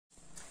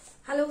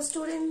Hello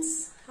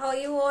students, how are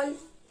you all?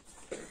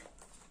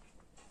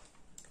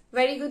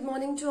 Very good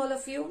morning to all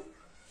of you.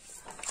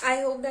 I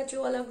hope that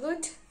you all are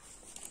good.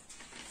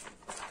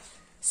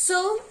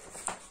 So,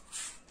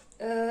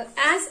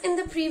 as in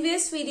the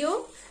previous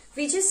video,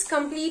 we just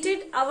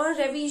completed our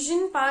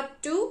revision part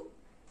 2,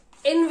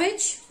 in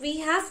which we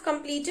have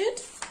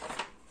completed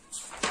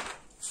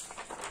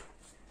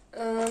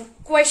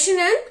question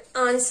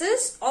and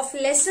answers of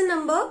lesson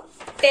number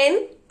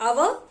 10,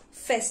 our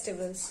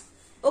festivals.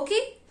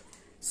 Okay,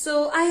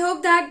 so I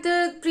hope that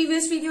the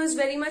previous video is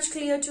very much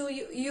clear to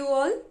you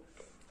all,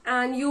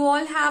 and you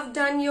all have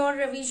done your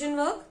revision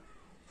work.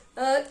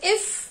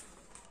 If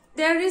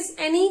there is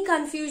any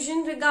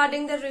confusion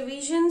regarding the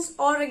revisions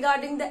or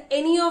regarding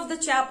any of the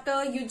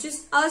chapter, you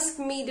just ask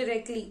me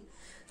directly,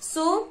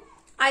 so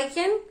I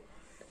can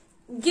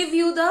give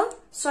you the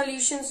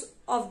solutions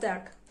of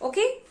that.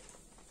 Okay,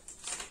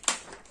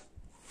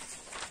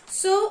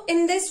 so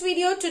in this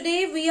video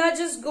today we are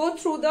just go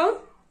through the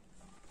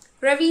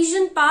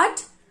revision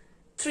part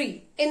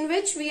 3, in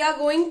which we are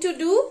going to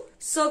do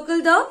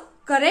circle the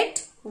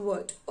correct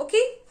word.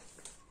 Okay,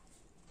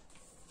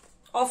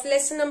 of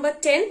lesson number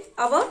 10,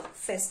 our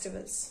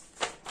festivals.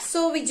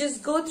 So we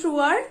just go through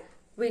our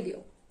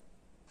video.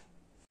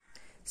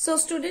 So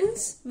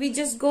students, we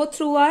just go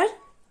through our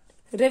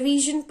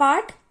revision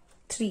part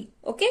 3.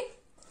 Okay,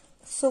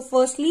 so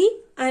firstly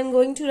I am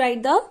going to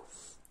write the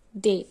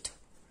date.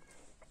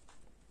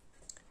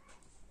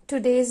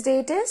 Today's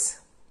date is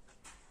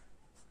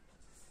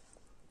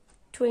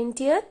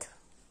 20th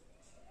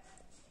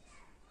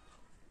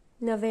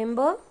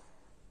November.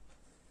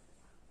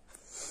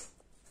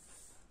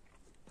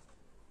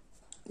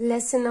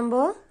 Lesson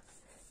number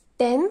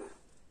 10,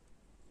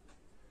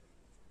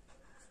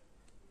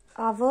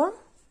 our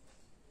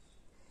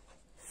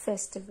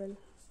festival.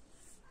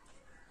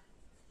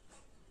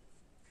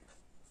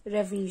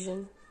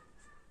 Revision.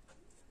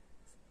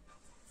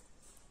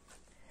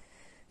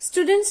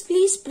 Students,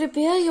 please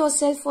prepare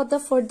yourself for the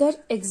further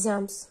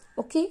exams.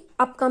 Okay,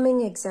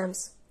 upcoming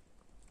exams.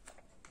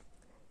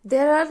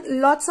 There are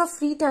lots of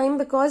free time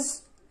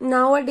because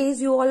nowadays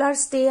you all are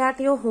stay at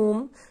your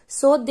home,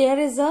 so there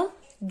is a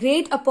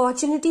great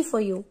opportunity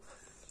for you.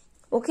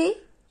 Okay,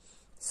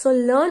 so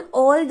learn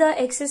all the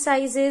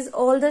exercises,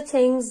 all the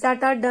things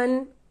that are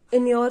done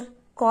in your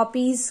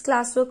copies,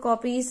 classwork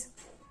copies.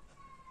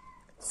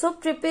 So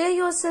prepare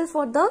yourself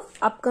for the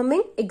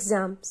upcoming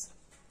exams.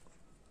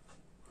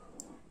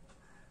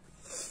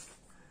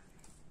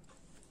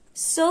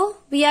 So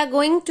we are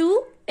going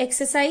to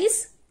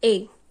exercise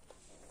A.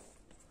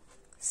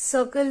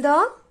 Circle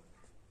the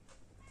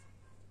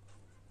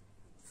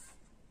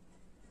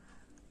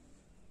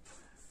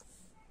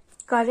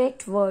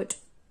correct word.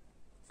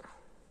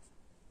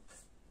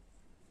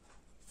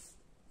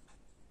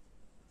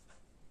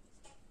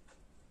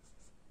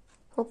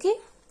 Okay.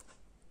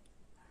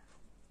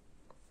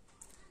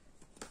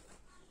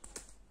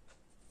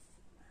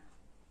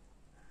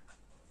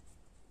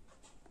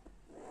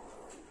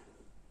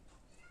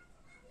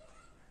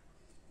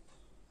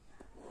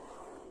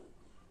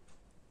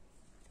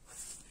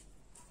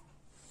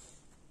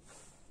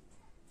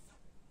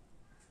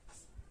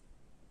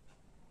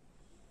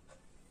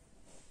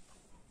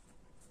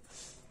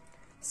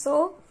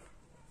 So,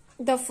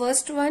 the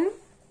first one,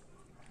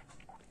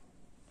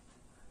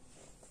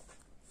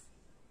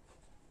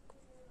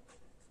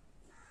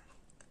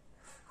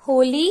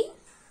 Holi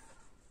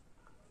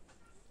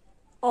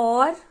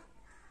or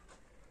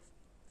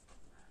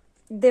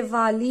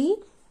Diwali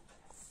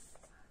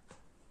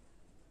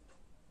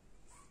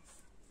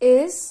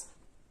is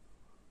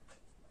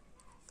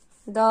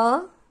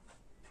the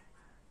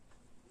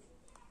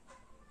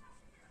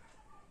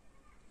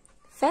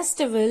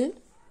festival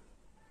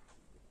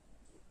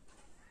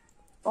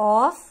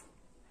of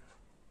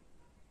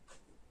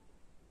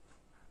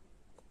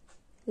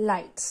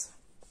lights.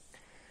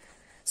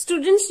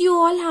 Students, you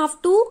all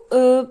have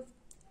to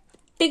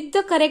pick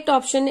the correct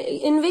option,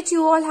 in which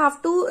you all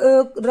have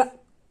to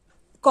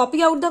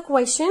copy out the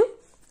question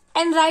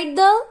and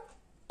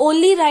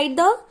only write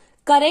the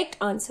correct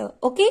answer.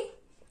 Okay,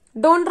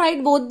 don't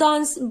write both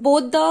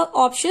the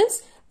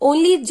options,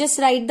 only just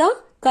write the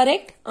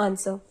correct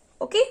answer.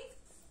 Okay,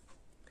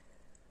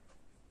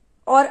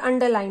 or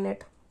underline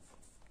it.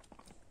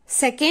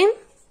 Second,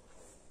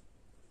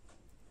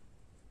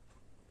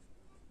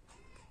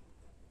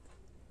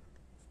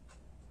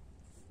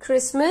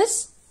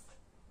 Christmas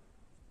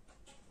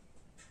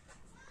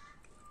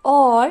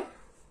or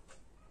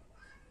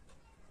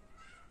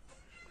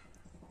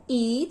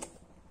Eid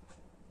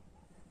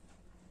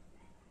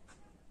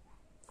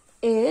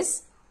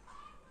is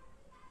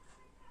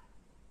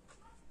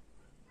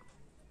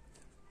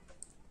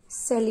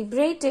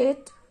celebrated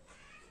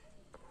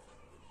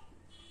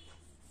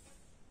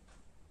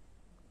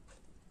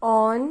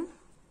on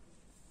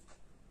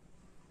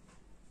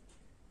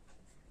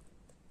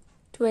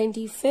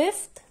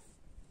 25th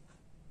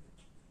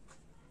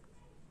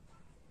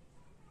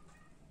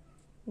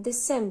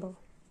December.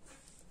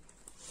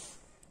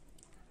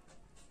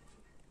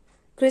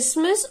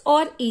 Christmas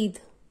or Eid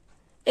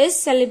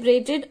is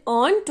celebrated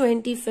on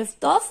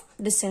 25th of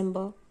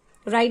December.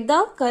 Write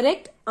the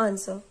correct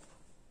answer.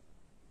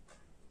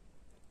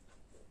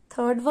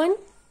 Third one.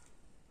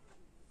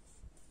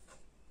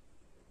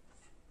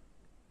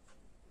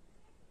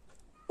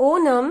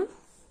 Onam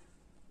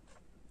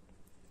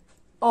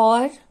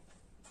or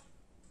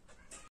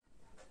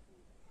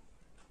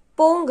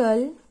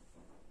Pongal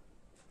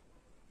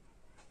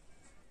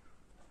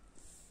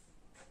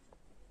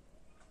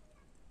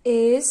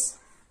is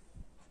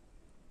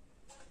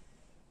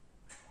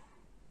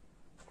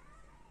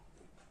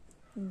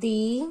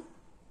the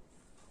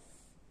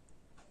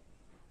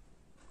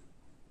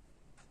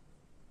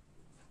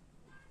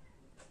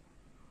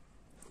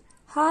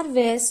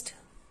harvest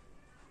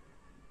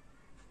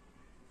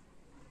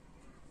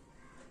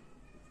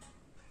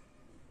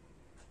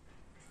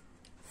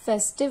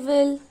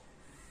festival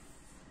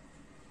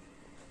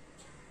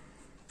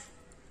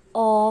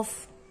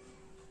of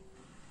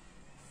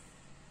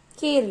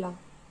Kerala.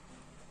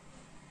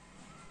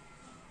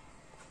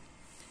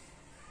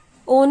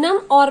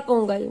 Onam or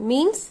Pongal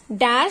means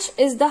dash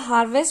is the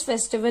harvest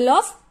festival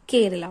of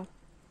Kerala.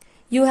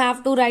 You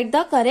have to write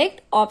the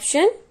correct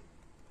option,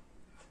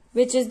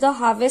 which is the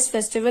harvest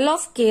festival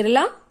of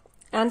Kerala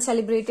and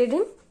celebrated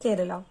in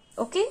Kerala.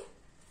 Okay.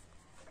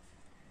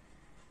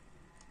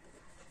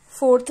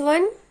 Fourth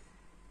one.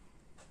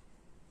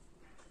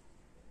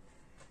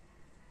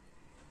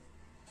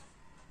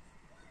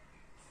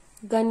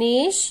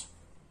 Ganesh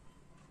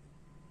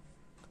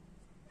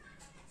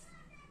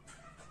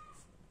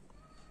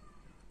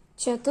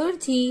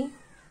Chaturthi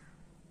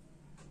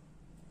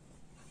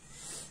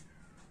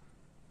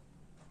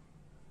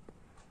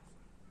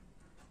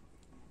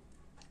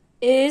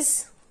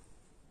is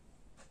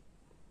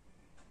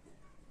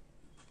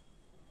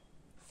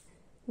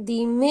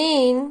the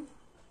main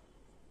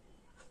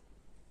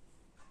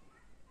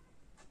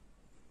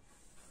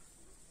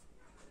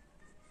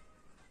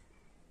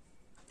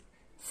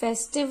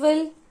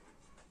festival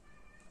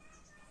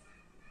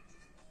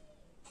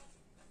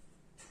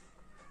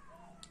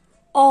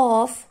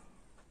of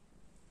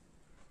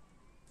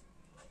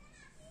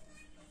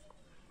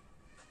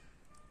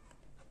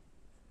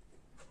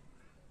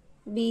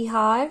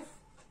Bihar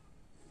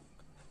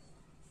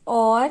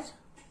or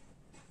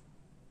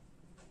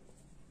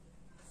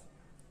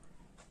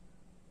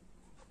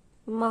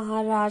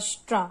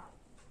Maharashtra.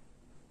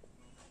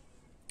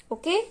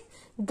 Okay.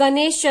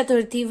 Ganesh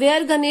Chaturthi.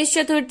 Where Ganesh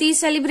Chaturthi is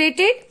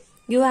celebrated?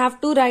 You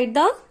have to write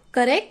the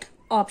correct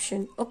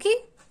option. Okay.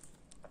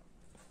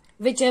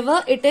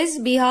 Whichever it is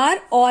Bihar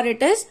or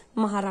it is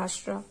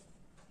Maharashtra.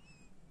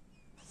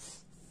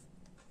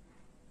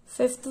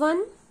 Fifth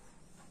one.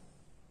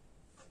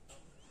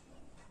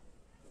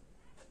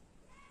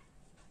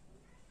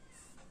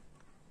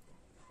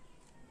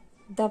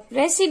 The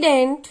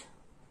President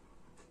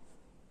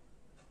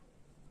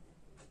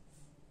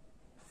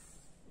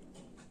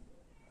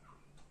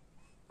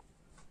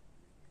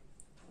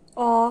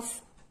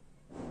of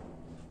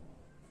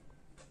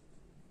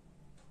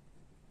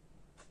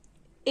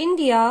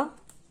India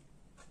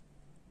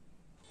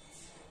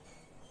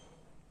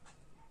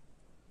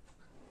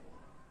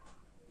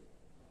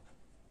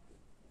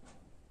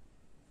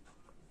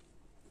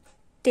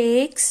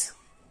takes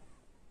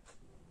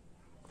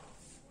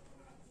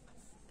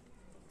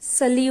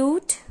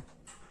salute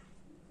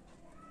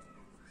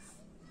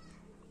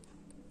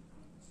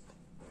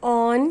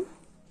on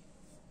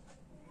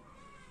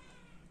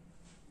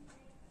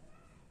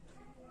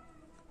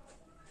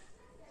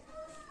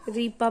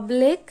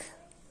Republic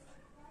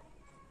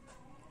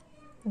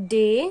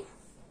Day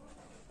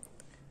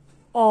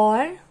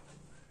or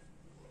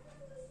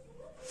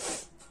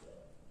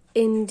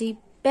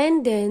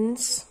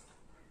Independence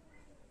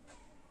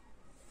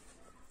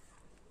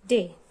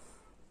Day.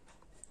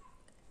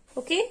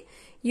 Okay,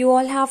 you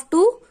all have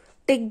to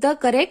tick the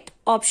correct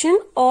option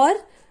or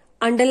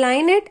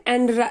underline it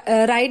and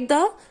write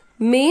the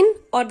main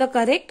or the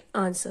correct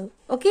answer.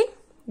 Okay,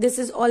 this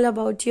is all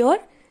about your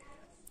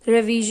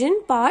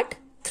revision part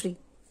 3.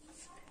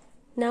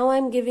 Now I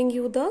am giving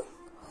you the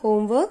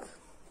homework.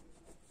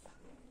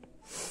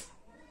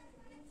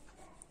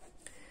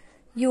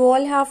 You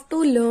all have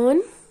to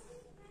learn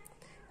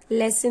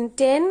lesson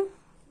 10,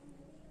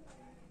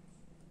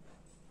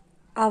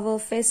 our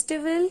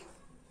festival,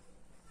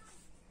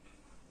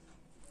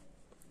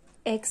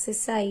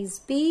 exercise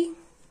B,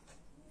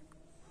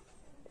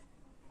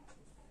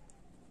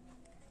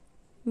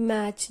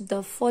 match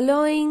the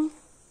following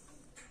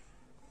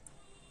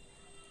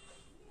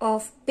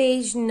of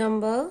page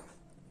number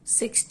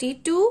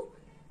 62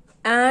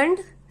 and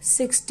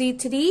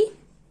 63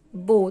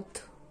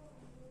 both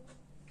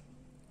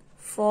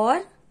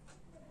for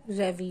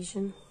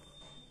revision.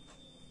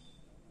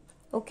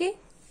 Okay,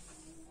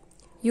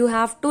 you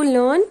have to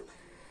learn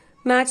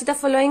match the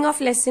following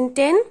of lesson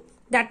 10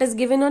 that is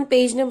given on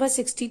page number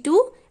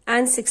 62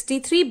 and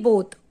 63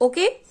 both.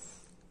 Okay,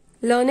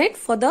 learn it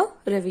for the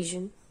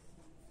revision.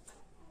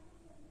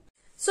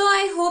 So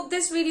I hope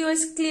this video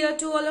is clear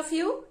to all of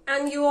you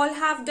and you all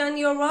have done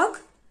your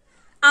work.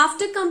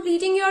 After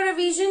completing your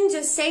revision,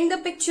 just send the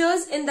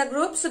pictures in the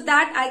group so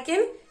that I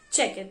can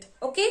check it.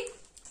 Okay?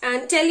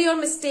 And tell your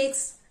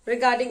mistakes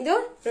regarding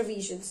the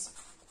revisions.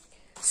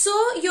 So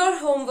your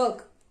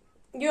homework,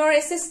 your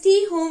SST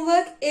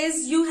homework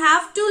is you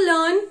have to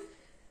learn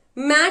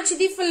match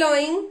the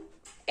following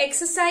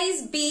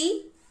exercise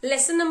B,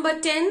 lesson number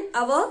 10,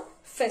 our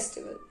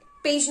festival.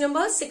 Page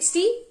number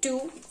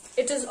 62.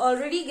 It is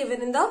already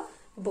given in the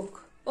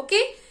book.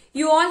 Okay?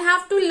 You all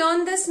have to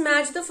learn this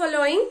match the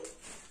following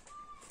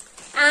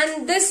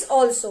and this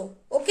also.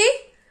 Okay?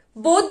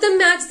 Both the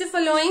match the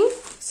following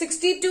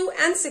 62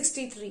 and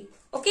 63.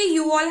 Okay?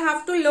 You all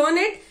have to learn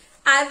it.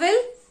 I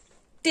will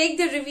take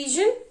the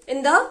revision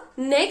in the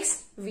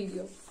next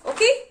video.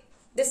 Okay?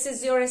 This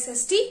is your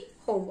SST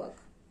homework.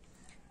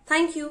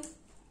 Thank you.